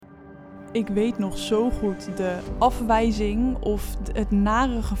Ik weet nog zo goed de afwijzing of het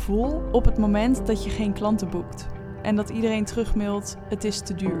nare gevoel op het moment dat je geen klanten boekt. En dat iedereen terugmailt, het is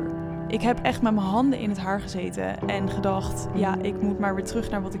te duur. Ik heb echt met mijn handen in het haar gezeten en gedacht, ja, ik moet maar weer terug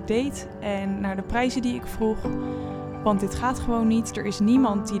naar wat ik deed en naar de prijzen die ik vroeg. Want dit gaat gewoon niet, er is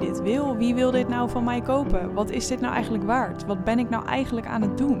niemand die dit wil. Wie wil dit nou van mij kopen? Wat is dit nou eigenlijk waard? Wat ben ik nou eigenlijk aan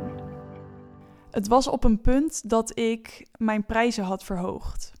het doen? Het was op een punt dat ik mijn prijzen had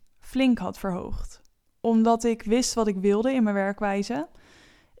verhoogd. Flink had verhoogd. Omdat ik wist wat ik wilde in mijn werkwijze.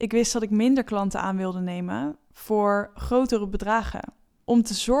 Ik wist dat ik minder klanten aan wilde nemen voor grotere bedragen. Om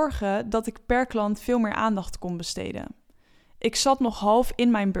te zorgen dat ik per klant veel meer aandacht kon besteden. Ik zat nog half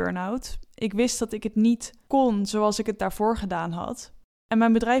in mijn burn-out. Ik wist dat ik het niet kon zoals ik het daarvoor gedaan had. En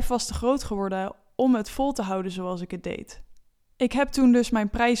mijn bedrijf was te groot geworden om het vol te houden zoals ik het deed. Ik heb toen dus mijn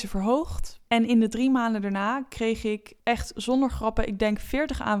prijzen verhoogd. En in de 3 maanden daarna kreeg ik echt zonder grappen, ik denk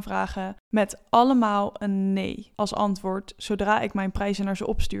 40 aanvragen met allemaal een nee als antwoord zodra ik mijn prijzen naar ze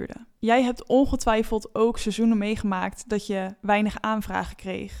opstuurde. Jij hebt ongetwijfeld ook seizoenen meegemaakt dat je weinig aanvragen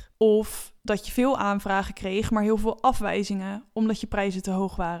kreeg. Of dat je veel aanvragen kreeg, maar heel veel afwijzingen omdat je prijzen te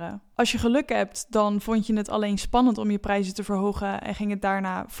hoog waren. Als je geluk hebt, dan vond je het alleen spannend om je prijzen te verhogen en ging het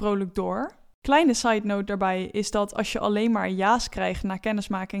daarna vrolijk door. Kleine side note daarbij is dat als je alleen maar ja's krijgt na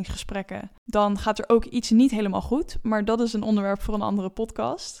kennismakingsgesprekken, dan gaat er ook iets niet helemaal goed, maar dat is een onderwerp voor een andere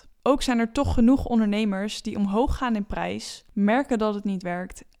podcast. Ook zijn er toch genoeg ondernemers die omhoog gaan in prijs, merken dat het niet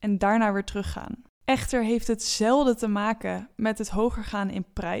werkt en daarna weer teruggaan. Echter heeft het zelden te maken met het hoger gaan in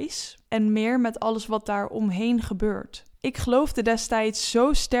prijs en meer met alles wat daar omheen gebeurt. Ik geloofde destijds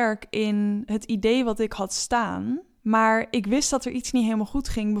zo sterk in het idee wat ik had staan, maar ik wist dat er iets niet helemaal goed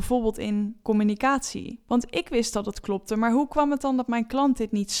ging, bijvoorbeeld in communicatie. Want ik wist dat het klopte, maar hoe kwam het dan dat mijn klant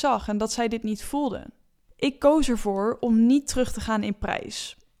dit niet zag en dat zij dit niet voelde? Ik koos ervoor om niet terug te gaan in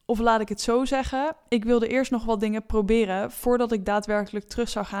prijs. Of laat ik het zo zeggen, ik wilde eerst nog wat dingen proberen voordat ik daadwerkelijk terug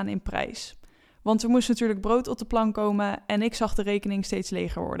zou gaan in prijs. Want er moest natuurlijk brood op de plank komen en ik zag de rekening steeds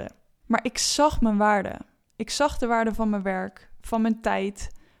leger worden. Maar ik zag mijn waarde. Ik zag de waarde van mijn werk, van mijn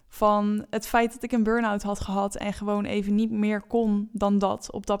tijd, van het feit dat ik een burn-out had gehad en gewoon even niet meer kon dan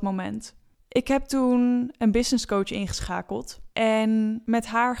dat op dat moment. Ik heb toen een business coach ingeschakeld en met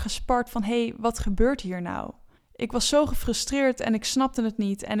haar gespart van hey, wat gebeurt hier nou? Ik was zo gefrustreerd en ik snapte het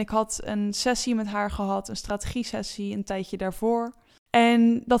niet en ik had een sessie met haar gehad, een strategie-sessie een tijdje daarvoor.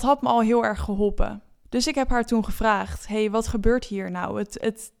 En dat had me al heel erg geholpen. Dus ik heb haar toen gevraagd, hey, wat gebeurt hier nou?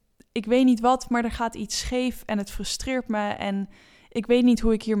 Ik weet niet wat, maar er gaat iets scheef en het frustreert me en ik weet niet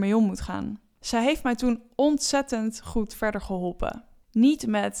hoe ik hiermee om moet gaan. Zij heeft mij toen ontzettend goed verder geholpen. Niet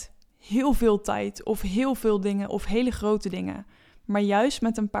met heel veel tijd of heel veel dingen of hele grote dingen, maar juist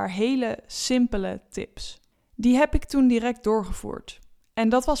met een paar hele simpele tips. Die heb ik toen direct doorgevoerd. En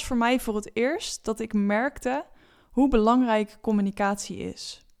dat was voor mij voor het eerst dat ik merkte hoe belangrijk communicatie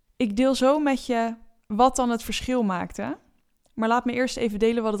is. Ik deel zo met je wat dan het verschil maakte, maar laat me eerst even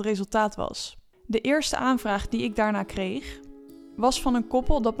delen wat het resultaat was. De eerste aanvraag die ik daarna kreeg, was van een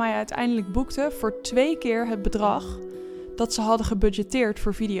koppel dat mij uiteindelijk boekte voor 2 keer het bedrag dat ze hadden gebudgeteerd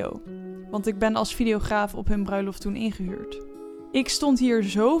voor video. Want ik ben als videograaf op hun bruiloft toen ingehuurd. Ik stond hier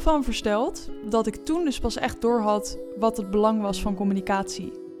zo van versteld dat ik toen dus pas echt doorhad wat het belang was van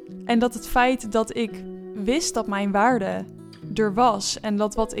communicatie. En dat het feit dat ik wist dat mijn waarde er was en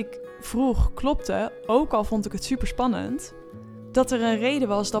dat wat ik vroeg klopte, ook al vond ik het super spannend, dat er een reden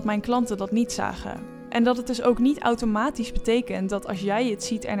was dat mijn klanten dat niet zagen. En dat het dus ook niet automatisch betekent dat als jij het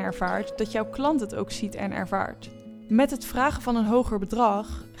ziet en ervaart, dat jouw klant het ook ziet en ervaart. Met het vragen van een hoger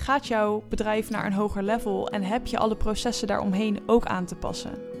bedrag gaat jouw bedrijf naar een hoger level en heb je alle processen daaromheen ook aan te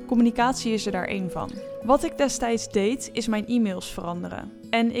passen. Communicatie is er daar één van. Wat ik destijds deed, is mijn e-mails veranderen.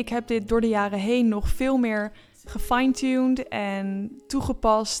 En ik heb dit door de jaren heen nog veel meer gefine-tuned en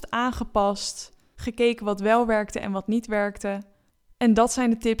toegepast, aangepast, gekeken wat wel werkte en wat niet werkte. En dat zijn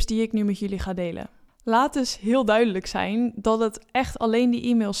de tips die ik nu met jullie ga delen. Laat dus heel duidelijk zijn dat het echt alleen die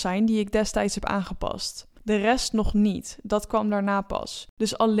e-mails zijn die ik destijds heb aangepast. De rest nog niet, dat kwam daarna pas.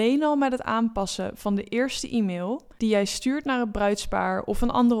 Dus alleen al met het aanpassen van de eerste e-mail die jij stuurt naar het bruidspaar of een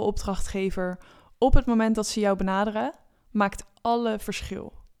andere opdrachtgever op het moment dat ze jou benaderen, maakt alle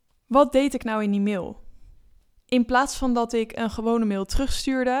verschil. Wat deed ik nou in die mail? In plaats van dat ik een gewone mail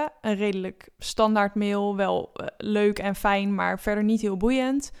terugstuurde, een redelijk standaard mail, wel leuk en fijn, maar verder niet heel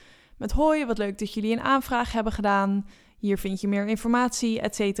boeiend, met hoi, wat leuk dat jullie een aanvraag hebben gedaan, hier vind je meer informatie,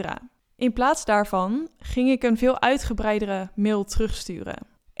 etc. In plaats daarvan ging ik een veel uitgebreidere mail terugsturen.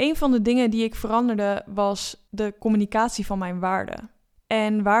 Een van de dingen die ik veranderde was de communicatie van mijn waarde.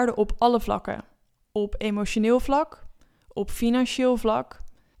 En waarde op alle vlakken. Op emotioneel vlak, op financieel vlak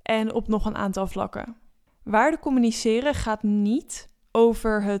en op nog een aantal vlakken. Waarde communiceren gaat niet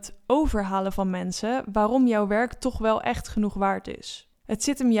over het overhalen van mensen waarom jouw werk toch wel echt genoeg waard is. Het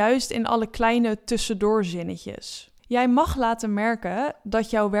zit hem juist in alle kleine tussendoorzinnetjes. Jij mag laten merken dat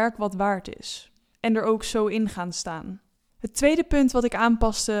jouw werk wat waard is en er ook zo in gaan staan. Het tweede punt wat ik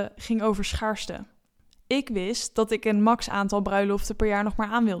aanpaste ging over schaarste. Ik wist dat ik een max aantal bruiloften per jaar nog maar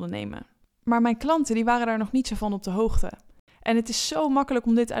aan wilde nemen. Maar mijn klanten die waren daar nog niet zo van op de hoogte. En het is zo makkelijk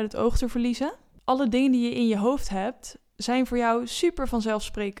om dit uit het oog te verliezen. Alle dingen die je in je hoofd hebt, zijn voor jou super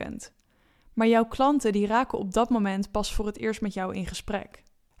vanzelfsprekend. Maar jouw klanten die raken op dat moment pas voor het eerst met jou in gesprek.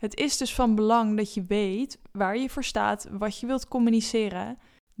 Het is dus van belang dat je weet waar je voor staat, wat je wilt communiceren,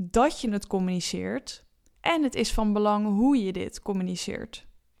 dat je het communiceert. En het is van belang hoe je dit communiceert.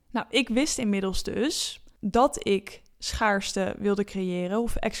 Nou, ik wist inmiddels dus dat ik schaarste wilde creëren,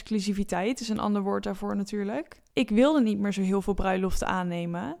 of exclusiviteit is een ander woord daarvoor natuurlijk. Ik wilde niet meer zo heel veel bruiloften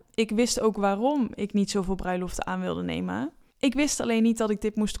aannemen. Ik wist ook waarom ik niet zoveel bruiloften aan wilde nemen. Ik wist alleen niet dat ik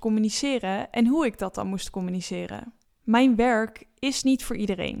dit moest communiceren en hoe ik dat dan moest communiceren. Mijn werk is niet voor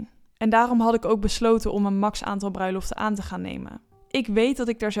iedereen. En daarom had ik ook besloten om een max aantal bruiloften aan te gaan nemen. Ik weet dat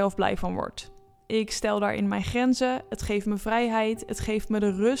ik daar zelf blij van word. Ik stel daarin mijn grenzen, het geeft me vrijheid, het geeft me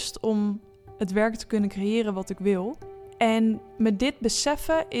de rust om het werk te kunnen creëren wat ik wil. En met dit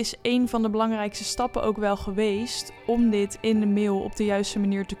beseffen is een van de belangrijkste stappen ook wel geweest om dit in de mail op de juiste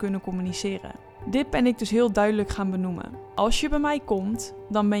manier te kunnen communiceren. Dit ben ik dus heel duidelijk gaan benoemen. Als je bij mij komt,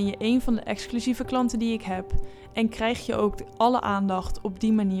 dan ben je een van de exclusieve klanten die ik heb en krijg je ook alle aandacht op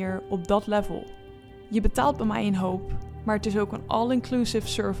die manier op dat level. Je betaalt bij mij een hoop, maar het is ook een all-inclusive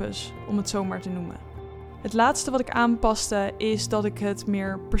service, om het zo maar te noemen. Het laatste wat ik aanpaste is dat ik het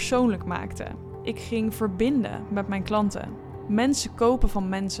meer persoonlijk maakte. Ik ging verbinden met mijn klanten. Mensen kopen van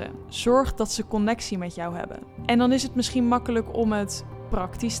mensen. Zorg dat ze connectie met jou hebben. En dan is het misschien makkelijk om het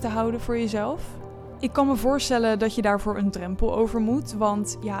praktisch te houden voor jezelf. Ik kan me voorstellen dat je daarvoor een drempel over moet,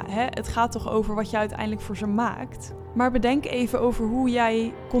 want het gaat toch over wat je uiteindelijk voor ze maakt. Maar bedenk even over hoe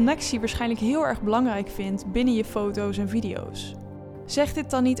jij connectie waarschijnlijk heel erg belangrijk vindt binnen je foto's en video's. Zegt dit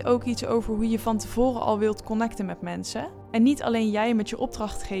dan niet ook iets over hoe je van tevoren al wilt connecten met mensen? En niet alleen jij met je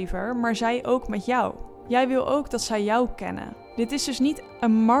opdrachtgever, maar zij ook met jou. Jij wil ook dat zij jou kennen. Dit is dus niet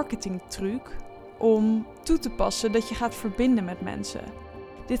een marketingtruc om toe te passen dat je gaat verbinden met mensen.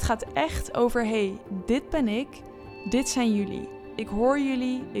 Dit gaat echt over, dit ben ik, dit zijn jullie. Ik hoor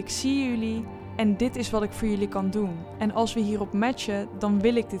jullie, ik zie jullie en dit is wat ik voor jullie kan doen. En als we hierop matchen, dan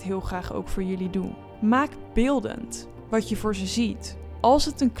wil ik dit heel graag ook voor jullie doen. Maak beeldend wat je voor ze ziet. Als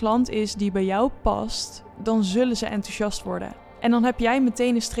het een klant is die bij jou past, dan zullen ze enthousiast worden. En dan heb jij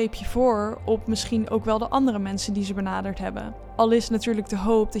meteen een streepje voor op misschien ook wel de andere mensen die ze benaderd hebben. Al is natuurlijk de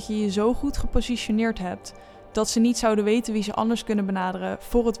hoop dat je je zo goed gepositioneerd hebt dat ze niet zouden weten wie ze anders kunnen benaderen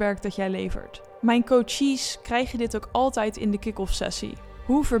voor het werk dat jij levert. Mijn coaches krijgen dit ook altijd in de kick-off sessie.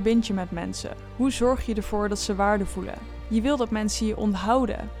 Hoe verbind je met mensen? Hoe zorg je ervoor dat ze waarde voelen? Je wil dat mensen je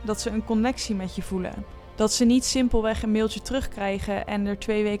onthouden, dat ze een connectie met je voelen. Dat ze niet simpelweg een mailtje terugkrijgen en er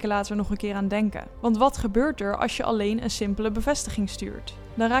 2 weken later nog een keer aan denken. Want wat gebeurt er als je alleen een simpele bevestiging stuurt?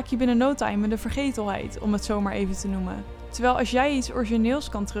 Dan raak je binnen no time in de vergetelheid, om het zo maar even te noemen. Terwijl als jij iets origineels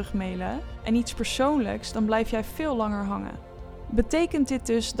kan terugmailen en iets persoonlijks, dan blijf jij veel langer hangen. Betekent dit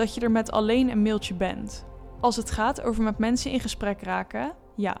dus dat je er met alleen een mailtje bent? Als het gaat over met mensen in gesprek raken,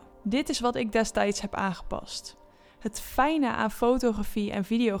 ja, dit is wat ik destijds heb aangepast. Het fijne aan fotografie en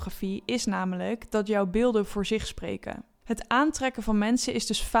videografie is namelijk dat jouw beelden voor zich spreken. Het aantrekken van mensen is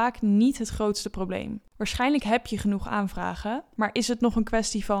dus vaak niet het grootste probleem. Waarschijnlijk heb je genoeg aanvragen, maar is het nog een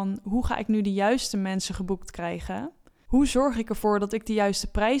kwestie van hoe ga ik nu de juiste mensen geboekt krijgen? Hoe zorg ik ervoor dat ik de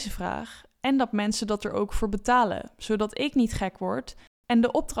juiste prijzen vraag en dat mensen dat er ook voor betalen, zodat ik niet gek word en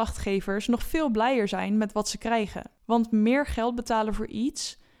de opdrachtgevers nog veel blijer zijn met wat ze krijgen. Want meer geld betalen voor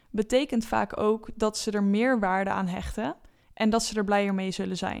iets betekent vaak ook dat ze er meer waarde aan hechten en dat ze er blijer mee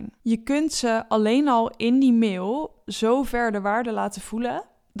zullen zijn. Je kunt ze alleen al in die mail zo ver de waarde laten voelen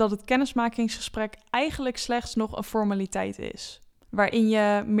dat het kennismakingsgesprek eigenlijk slechts nog een formaliteit is. Waarin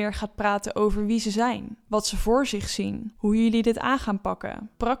je meer gaat praten over wie ze zijn, wat ze voor zich zien, hoe jullie dit aan gaan pakken,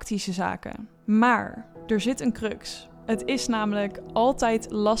 praktische zaken. Maar er zit een crux. Het is namelijk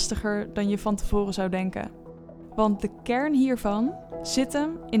altijd lastiger dan je van tevoren zou denken. Want de kern hiervan zit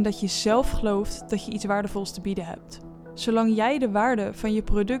hem in dat je zelf gelooft dat je iets waardevols te bieden hebt. Zolang jij de waarde van je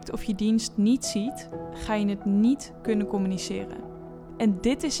product of je dienst niet ziet, ga je het niet kunnen communiceren. En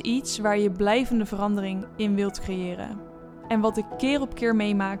dit is iets waar je blijvende verandering in wilt creëren. En wat ik keer op keer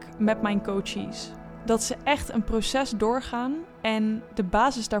meemaak met mijn coaches. Dat ze echt een proces doorgaan en de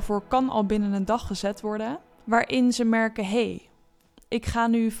basis daarvoor kan al binnen een dag gezet worden. Waarin ze merken, ik ga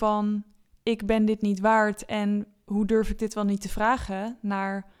nu van ik ben dit niet waard en hoe durf ik dit wel niet te vragen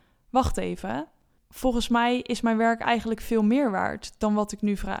naar wacht even. Volgens mij is mijn werk eigenlijk veel meer waard dan wat ik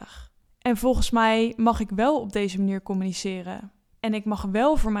nu vraag. En volgens mij mag ik wel op deze manier communiceren. En ik mag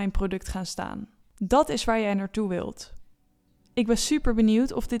wel voor mijn product gaan staan. Dat is waar jij naartoe wilt. Ik ben super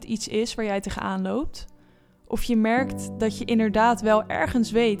benieuwd of dit iets is waar jij tegenaan loopt. Of je merkt dat je inderdaad wel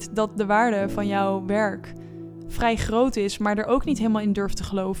ergens weet dat de waarde van jouw werk vrij groot is, maar er ook niet helemaal in durft te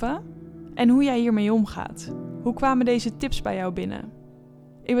geloven. En hoe jij hiermee omgaat. Hoe kwamen deze tips bij jou binnen?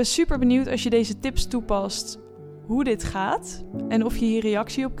 Ik ben super benieuwd als je deze tips toepast, hoe dit gaat. En of je hier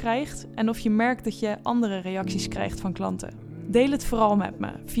reactie op krijgt. En of je merkt dat je andere reacties krijgt van klanten. Deel het vooral met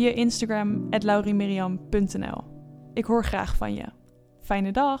me via Instagram @lauriemiriam.nl. Ik hoor graag van je.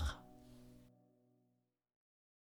 Fijne dag!